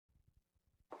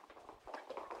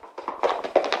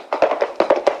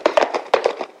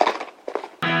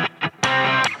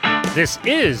This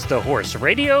is the Horse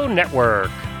Radio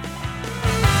Network.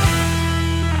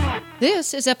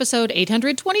 This is episode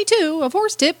 822 of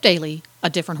Horse Tip Daily. A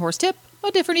different horse tip,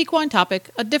 a different equine topic,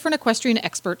 a different equestrian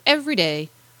expert every day.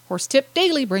 Horse Tip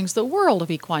Daily brings the world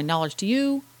of equine knowledge to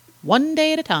you, one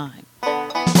day at a time.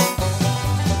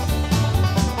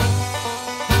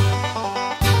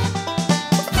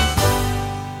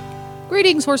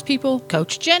 Greetings, horse people.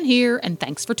 Coach Jen here, and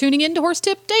thanks for tuning in to Horse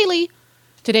Tip Daily.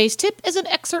 Today's tip is an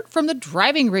excerpt from the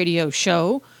Driving Radio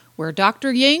Show, where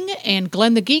Dr. Ying and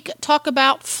Glenn the Geek talk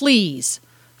about fleas.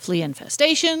 Flea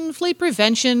infestation, flea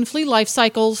prevention, flea life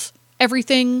cycles,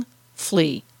 everything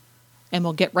flea. And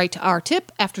we'll get right to our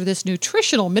tip after this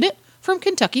nutritional minute from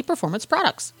Kentucky Performance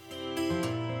Products.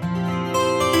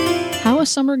 How is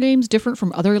Summer Games different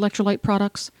from other electrolyte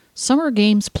products? Summer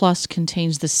Games Plus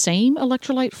contains the same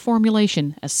electrolyte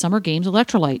formulation as Summer Games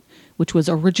Electrolyte, which was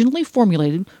originally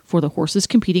formulated for the horses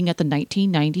competing at the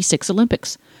 1996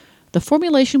 Olympics. The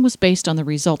formulation was based on the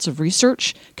results of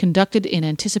research conducted in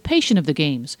anticipation of the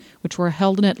Games, which were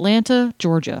held in Atlanta,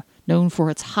 Georgia, known for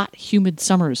its hot, humid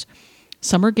summers.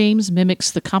 Summer Games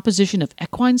mimics the composition of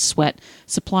equine sweat,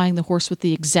 supplying the horse with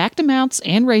the exact amounts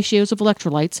and ratios of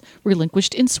electrolytes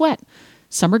relinquished in sweat.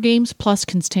 Summer Games Plus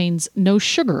contains no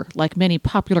sugar, like many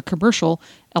popular commercial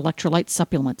electrolyte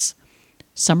supplements.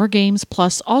 Summer Games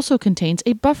Plus also contains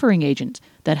a buffering agent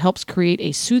that helps create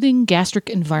a soothing gastric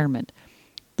environment.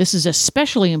 This is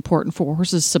especially important for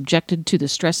horses subjected to the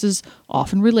stresses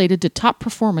often related to top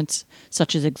performance,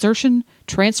 such as exertion,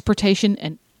 transportation,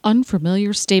 and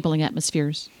unfamiliar stabling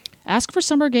atmospheres. Ask for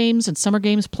Summer Games and Summer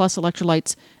Games Plus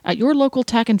electrolytes at your local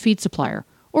tack and feed supplier,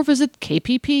 or visit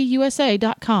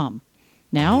kppusa.com.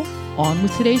 Now, on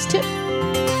with today's tip.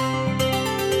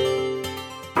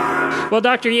 Well,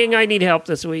 Dr. Ying, I need help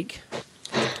this week.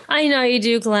 I know you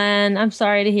do, Glenn. I'm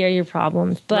sorry to hear your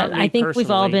problems, but I think we've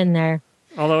all been there.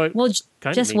 Although,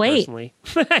 just wait.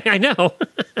 I know.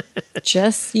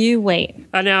 Just you wait.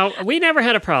 Now, we never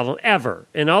had a problem, ever,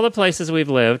 in all the places we've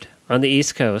lived on the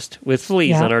East Coast with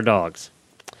fleas on our dogs.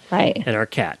 Right. And our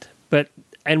cat.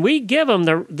 And we give them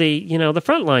the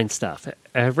frontline stuff.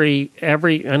 Every I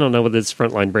don't know what this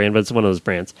frontline brand, but it's one of those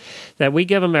brands that we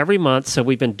give them every month. So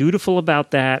we've been dutiful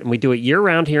about that, and we do it year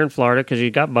round here in Florida because you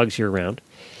got bugs year round.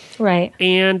 Right.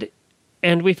 And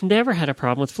we've never had a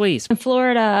problem with fleas. In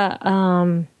Florida,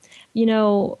 I'm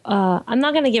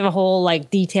not going to give a whole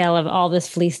detail of all this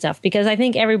flea stuff because I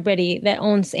think everybody that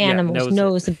owns animals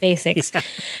knows the basics. Yeah.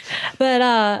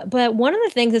 But one of the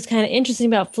things that's kind of interesting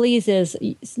about fleas is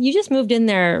you just moved in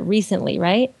there recently,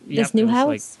 right? Yep, this new house?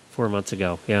 Like 4 months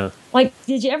ago, yeah.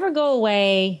 Did you ever go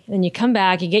away and you come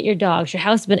back, you get your dogs, your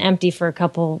house has been empty for a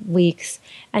couple weeks,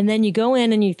 and then you go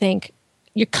in and you think,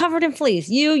 you're covered in fleas.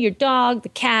 You, your dog, the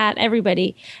cat,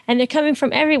 everybody. And they're coming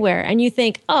from everywhere. And you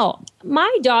think, oh,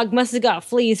 my dog must have got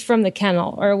fleas from the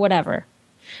kennel or whatever.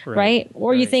 Right?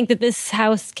 Or you think that this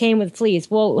house came with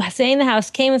fleas. Well, saying the house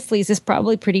came with fleas is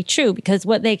probably pretty true because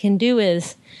what they can do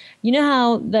is, you know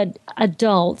how the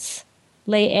adults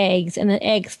lay eggs and the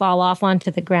eggs fall off onto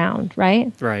the ground,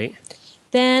 right? Right.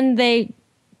 Then they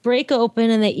break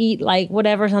open and they eat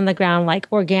whatever's on the ground, like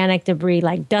organic debris,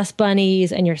 like dust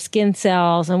bunnies and your skin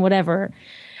cells and whatever.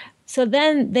 So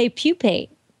then they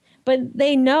pupate. But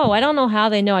they know, I don't know how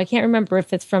they know. I can't remember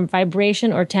if it's from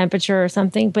vibration or temperature or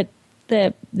something, but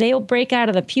they'll break out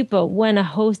of the pupa when a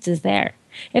host is there.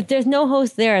 If there's no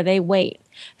host there, they wait.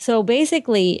 So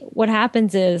basically what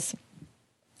happens is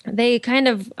they kind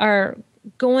of are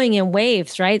going in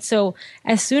waves, right? So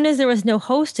as soon as there was no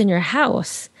host in your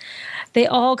house, they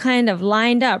all kind of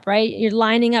lined up, right? You're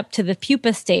lining up to the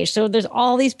pupa stage. So there's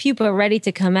all these pupa ready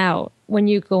to come out when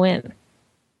you go in.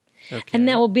 Okay. And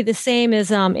that will be the same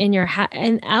as in your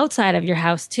and outside of your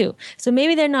house too. So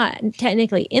maybe they're not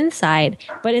technically inside,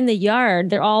 but in the yard,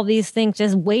 there are all these things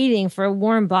just waiting for a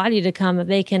warm body to come that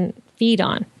they can feed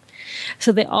on.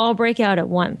 So they all break out at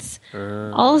once.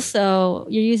 Also,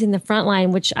 you're using the front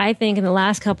line, which I think in the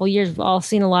last couple of years, we've all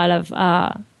seen a lot of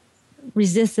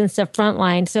resistance to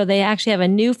frontline. So they actually have a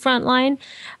new frontline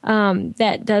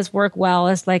that does work well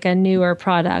as a newer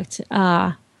product.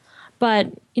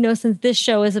 But, since this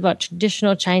show is about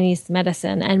traditional Chinese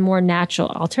medicine and more natural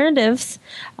alternatives,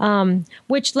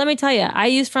 which let me tell you, I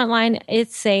use frontline.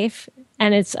 It's safe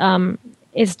and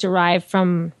it's derived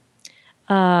from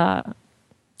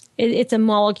it's a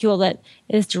molecule that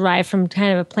is derived from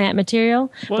kind of a plant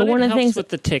material. Well, but one it of the helps things with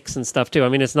the ticks and stuff too. I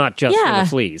mean, it's not just for the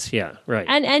fleas. Yeah, right.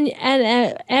 And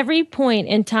at every point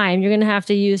in time, you're going to have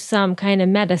to use some kind of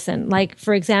medicine. Like,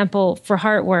 for example, for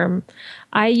heartworm,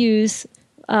 I use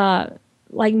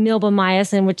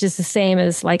milbomycin, which is the same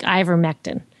as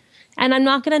ivermectin. And I'm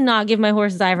not going to not give my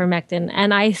horses ivermectin,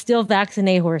 and I still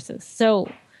vaccinate horses.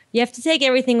 So you have to take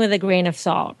everything with a grain of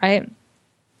salt, right?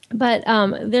 But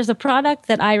there's a product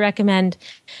that I recommend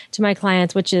to my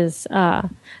clients, which is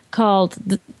called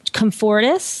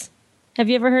Comfortis. Have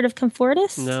you ever heard of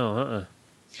Comfortis? No,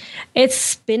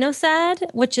 It's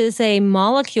spinosad, which is a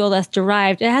molecule that's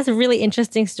derived. It has a really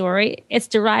interesting story. It's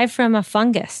derived from a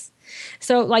fungus.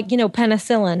 So,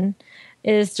 penicillin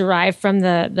is derived from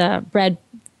the bread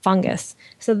fungus.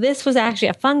 So this was actually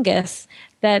a fungus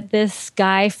that this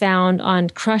guy found on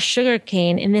crushed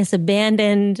sugarcane in this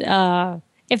abandoned,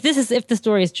 if the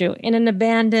story is true, in an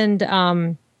abandoned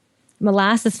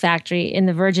molasses factory in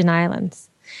the Virgin Islands.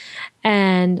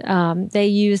 And they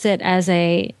use it as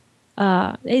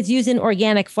it's used in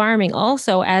organic farming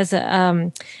also as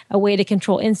a way to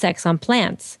control insects on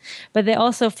plants. But they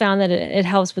also found that it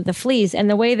helps with the fleas. And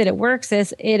the way that it works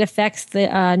is it affects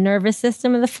the nervous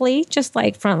system of the flea, just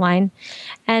like Frontline.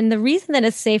 And the reason that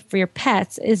it's safe for your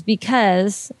pets is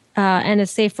because, and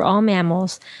it's safe for all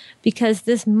mammals, because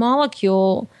this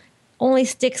molecule only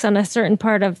sticks on a certain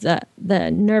part of the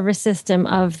nervous system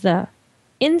of the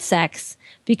insects,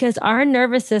 because our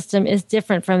nervous system is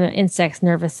different from the insect's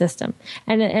nervous system.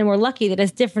 And we're lucky that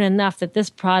it's different enough that this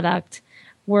product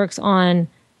works on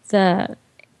the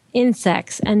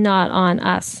insects and not on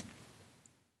us.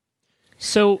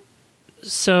 So,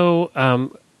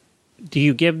 do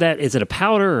you give that? Is it a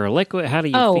powder or a liquid? How do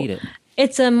you feed it?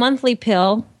 It's a monthly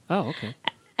pill. Oh, okay.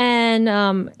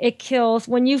 And it kills,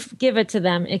 when you give it to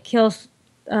them, it kills,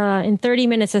 in 30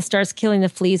 minutes, it starts killing the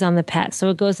fleas on the pet. So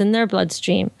it goes in their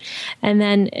bloodstream. And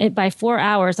then by 4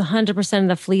 hours, 100% of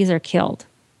the fleas are killed.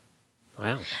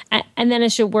 Wow. And then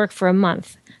it should work for a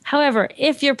month. However,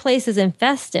 if your place is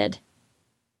infested,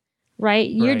 right,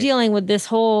 you're dealing with this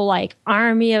whole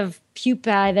army of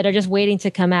pupae that are just waiting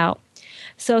to come out.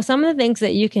 So some of the things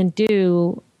that you can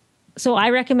do, so I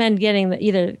recommend getting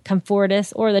either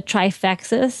Comfortis or the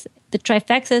Trifexis. The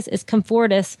Trifexis is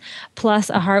Comfortis plus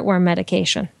a heartworm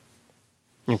medication.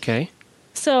 Okay.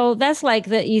 So that's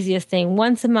the easiest thing.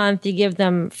 Once a month, you give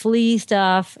them flea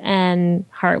stuff and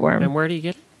heartworm. And where do you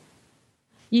get it?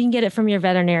 You can get it from your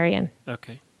veterinarian.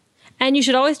 Okay. And you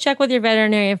should always check with your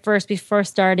veterinarian first before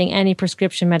starting any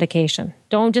prescription medication.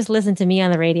 Don't just listen to me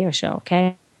on the radio show,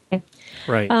 okay?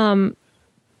 Right.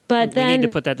 But then we need to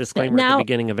put that disclaimer at the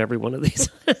beginning of every one of these.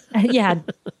 Yeah.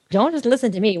 Don't just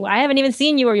listen to me. I haven't even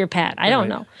seen you or your pet. I don't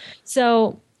know.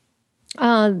 So,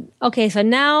 okay. So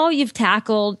now you've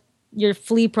tackled your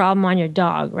flea problem on your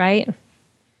dog, right?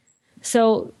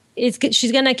 So she's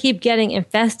going to keep getting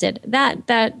infested.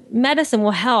 That medicine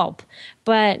will help,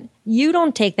 but you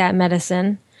don't take that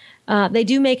medicine. They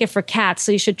do make it for cats,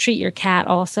 so you should treat your cat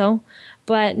also.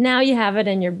 But now you have it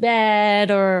in your bed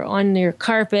or on your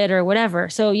carpet or whatever.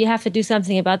 So you have to do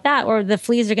something about that, or the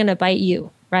fleas are going to bite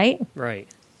you, right? Right.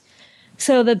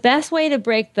 So the best way to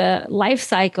break the life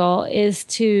cycle is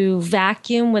to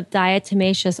vacuum with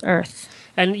diatomaceous earth.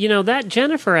 And that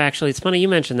Jennifer, actually, it's funny you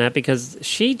mentioned that, because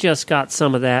she just got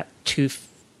some of that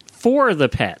for the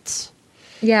pets.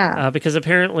 Yeah. Because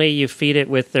apparently you feed it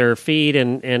with their feed,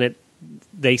 and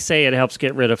they say it helps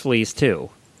get rid of fleas too.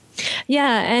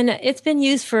 Yeah, and it's been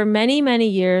used for many, many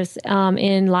years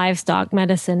in livestock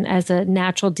medicine as a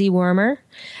natural dewormer.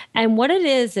 And what it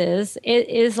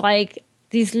is like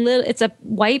these little, it's a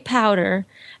white powder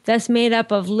that's made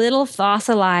up of little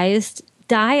fossilized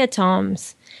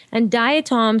diatoms. And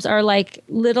diatoms are like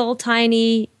little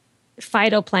tiny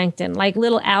phytoplankton, like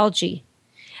little algae.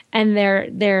 And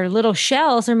their little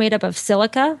shells are made up of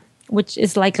silica, which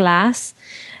is like glass.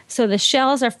 So the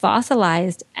shells are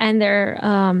fossilized, and they're,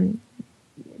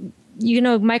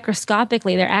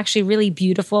 microscopically, they're actually really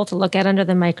beautiful to look at under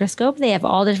the microscope. They have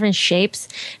all different shapes.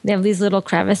 They have these little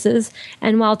crevices.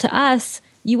 And while to us,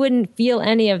 you wouldn't feel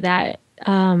any of that,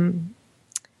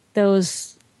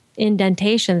 those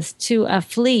indentations, to a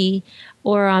flea,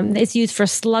 or it's used for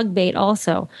slug bait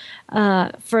also.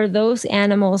 For those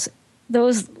animals,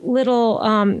 those little,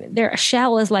 their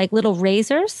shell is like little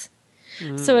razors.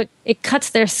 So it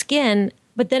cuts their skin,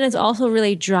 but then it's also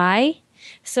really dry.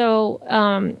 So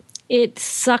it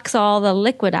sucks all the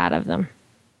liquid out of them.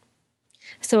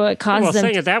 So it causes them.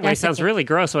 Saying it that way sounds really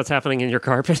gross. What's happening in your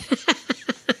carpet?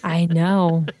 I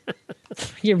know.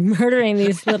 You're murdering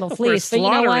these little fleas. We're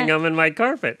slaughtering them in my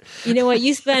carpet. You know what?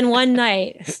 You spend one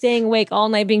night staying awake all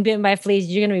night being bitten by fleas,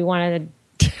 you're going to be wanting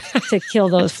to kill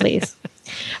those fleas.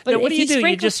 But now, what do?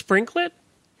 You just sprinkle it?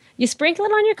 You sprinkle it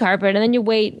on your carpet, and then you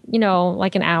wait,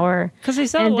 like an hour. Because they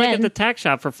sell it at the tack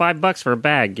shop for $5 for a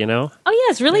bag, Oh, yeah,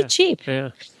 it's really cheap.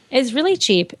 Yeah. It's really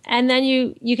cheap. And then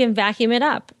you can vacuum it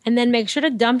up. And then make sure to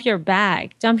dump your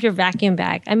vacuum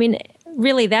bag. I mean,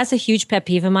 really, that's a huge pet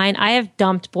peeve of mine. I have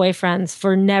dumped boyfriends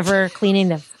for never cleaning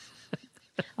the...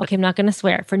 Okay, I'm not going to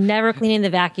swear. For never cleaning the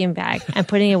vacuum bag and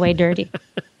putting it away dirty.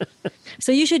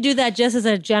 So you should do that just as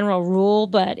a general rule.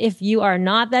 But if you are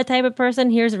not that type of person,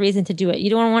 here's a reason to do it.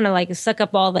 You don't want to like suck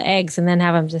up all the eggs and then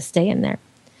have them just stay in there.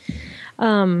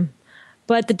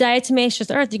 But the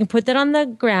diatomaceous earth, you can put that on the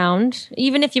ground.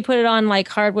 Even if you put it on like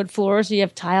hardwood floors or you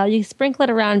have tile, you sprinkle it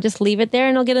around, just leave it there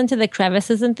and it'll get into the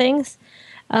crevices and things.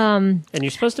 And you're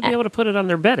supposed to be able to put it on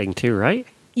their bedding too, right?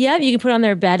 Yeah, you can put it on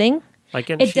their bedding. Like,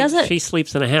 and she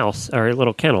sleeps in a house or a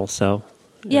little kennel, so.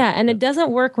 Yeah, and it doesn't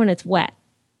work when it's wet.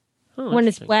 Oh, when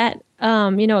it's wet,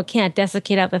 it can't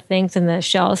desiccate out the things and the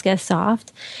shells get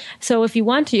soft. So if you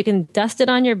want to, you can dust it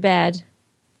on your bed.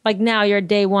 Like now, you're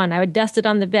day one. I would dust it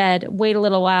on the bed, wait a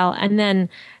little while, and then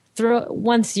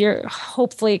once you're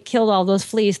hopefully killed all those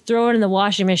fleas, throw it in the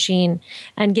washing machine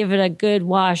and give it a good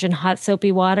wash in hot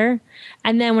soapy water.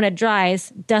 And then when it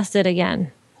dries, dust it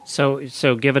again.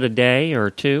 So give it a day or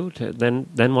two to then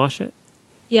wash it?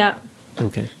 Yeah.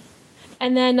 Okay.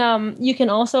 And then you can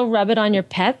also rub it on your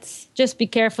pets. Just be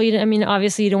careful.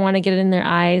 Obviously you don't want to get it in their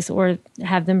eyes or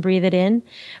have them breathe it in.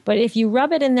 But if you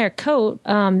rub it in their coat,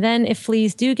 then if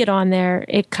fleas do get on there,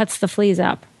 it cuts the fleas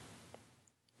up.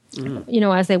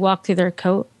 As they walk through their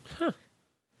coat. Huh.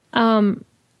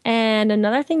 And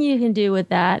another thing you can do with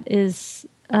that is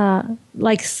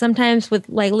like sometimes with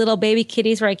like little baby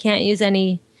kitties where I can't use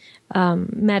any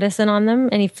medicine on them,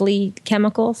 any flea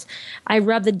chemicals, I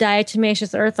rub the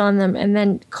diatomaceous earth on them and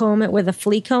then comb it with a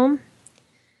flea comb.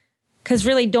 Because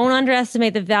really, don't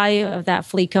underestimate the value of that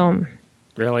flea comb.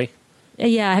 Really?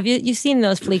 Yeah. Have you've seen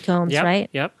those flea combs, right?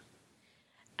 Yep.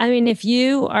 I mean, if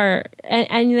you are,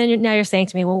 and then now you're saying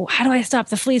to me, well, how do I stop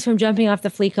the fleas from jumping off the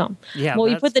flea comb? Yeah, well,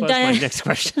 that's my next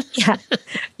question. Yeah,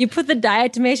 you put the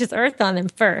diatomaceous earth on them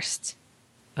first.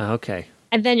 Okay.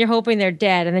 And then you're hoping they're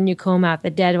dead, and then you comb out the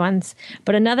dead ones.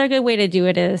 But another good way to do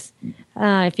it is,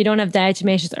 if you don't have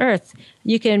diatomaceous earth,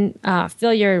 you can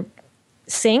fill your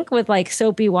sink with like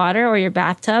soapy water or your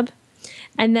bathtub,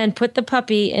 and then put the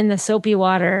puppy in the soapy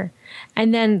water.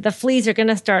 And then the fleas are going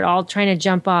to start all trying to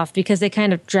jump off because they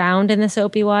kind of drowned in the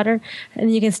soapy water.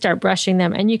 And you can start brushing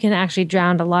them, and you can actually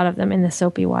drown a lot of them in the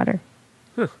soapy water.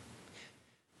 Huh.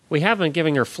 We have been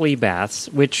giving her flea baths,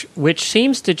 which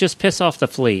seems to just piss off the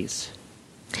fleas.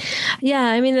 Yeah,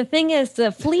 I mean, the thing is, the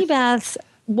flea baths,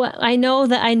 I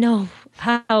know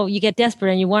how you get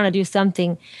desperate and you want to do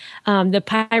something. The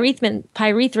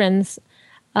pyrethrins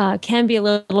can be a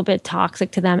little bit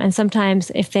toxic to them. And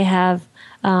sometimes if they have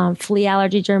flea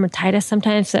allergy dermatitis,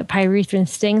 sometimes that pyrethrin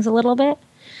stings a little bit.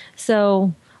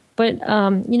 So, but,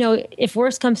 if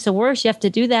worse comes to worse, you have to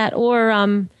do that.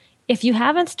 Or if you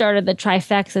haven't started the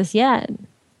trifexis yet,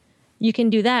 you can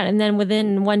do that. And then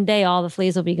within one day, all the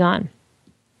fleas will be gone.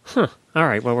 Huh. All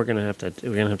right. Well, we're gonna have to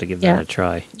give that a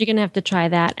try. You're gonna have to try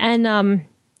that. And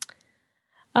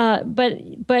but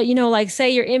like say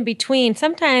you're in between.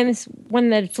 Sometimes when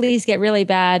the fleas get really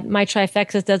bad, my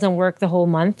trifexis doesn't work the whole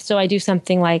month. So I do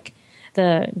something like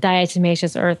the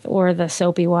diatomaceous earth or the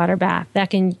soapy water bath. That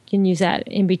can use that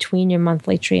in between your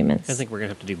monthly treatments. I think we're gonna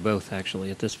have to do both actually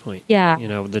at this point. Yeah.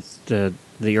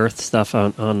 The earth stuff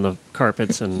on the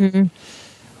carpets and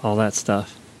all that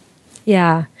stuff.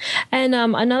 Yeah. And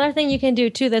another thing you can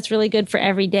do, too, that's really good for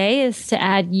every day is to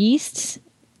add yeast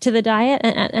to the diet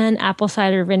and apple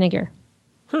cider vinegar.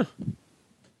 Huh.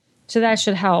 So that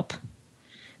should help.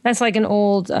 That's like an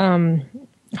old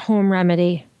home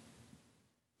remedy.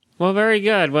 Well, very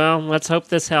good. Well, let's hope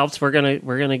this helps. We're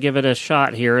gonna give it a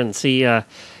shot here and see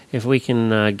if we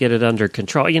can get it under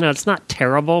control. It's not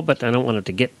terrible, but I don't want it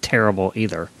to get terrible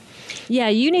either. Yeah,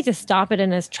 you need to stop it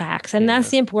in its tracks, and that's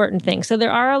the important thing. So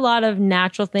there are a lot of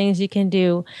natural things you can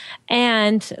do,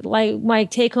 and like my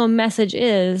take-home message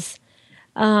is,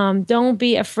 don't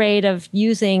be afraid of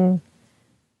using,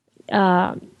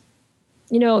 don't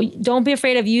be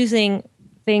afraid of using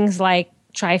things like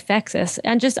trifexis,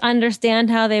 and just understand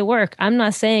how they work. I'm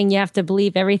not saying you have to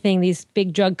believe everything these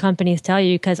big drug companies tell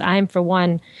you, because I'm, for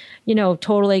one,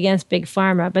 totally against big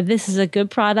pharma. But this is a good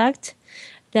product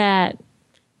that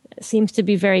seems to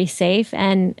be very safe,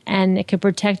 and it could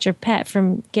protect your pet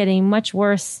from getting much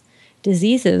worse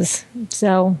diseases.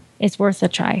 So it's worth a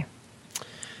try.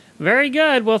 Very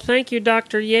good. Well, thank you,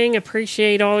 Dr. Ying.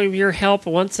 Appreciate all of your help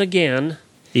once again.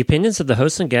 The opinions of the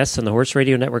hosts and guests on the Horse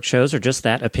Radio Network shows are just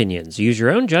that, opinions. Use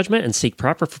your own judgment and seek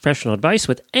proper professional advice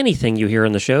with anything you hear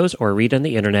on the shows or read on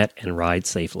the internet, and ride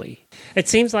safely. It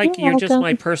seems like you're just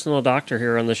my personal doctor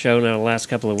here on the show now the last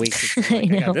couple of weeks. It's like,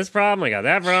 I got this problem, I got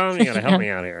that problem, you got to help me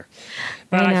out here.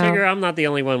 But I figure I'm not the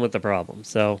only one with the problem.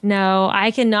 So no,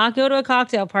 I cannot go to a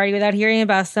cocktail party without hearing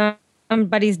about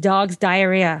somebody's dog's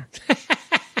diarrhea.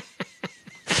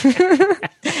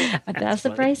 But that's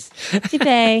the price to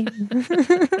pay.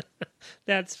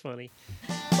 That's funny.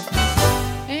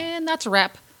 And that's a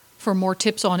wrap. For more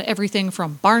tips on everything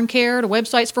from barn care to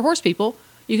websites for horse people,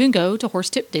 you can go to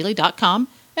horsetipdaily.com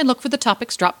and look for the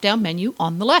topics drop-down menu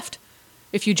on the left.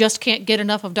 If you just can't get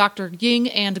enough of Dr. Ying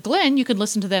and Glenn, you can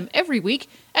listen to them every week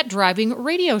at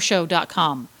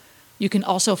drivingradioshow.com. You can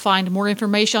also find more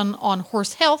information on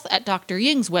horse health at Dr.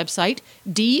 Ying's website,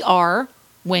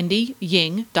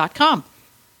 drwendyying.com.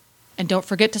 And don't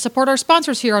forget to support our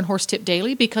sponsors here on Horse Tip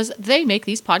Daily, because they make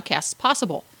these podcasts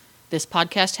possible. This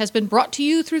podcast has been brought to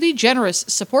you through the generous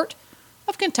support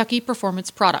of Kentucky Performance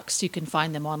Products. You can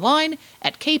find them online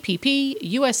at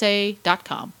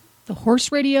kppusa.com. The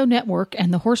Horse Radio Network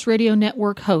and the Horse Radio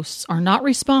Network hosts are not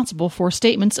responsible for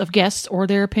statements of guests or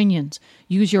their opinions.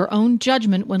 Use your own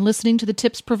judgment when listening to the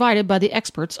tips provided by the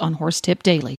experts on Horse Tip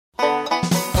Daily.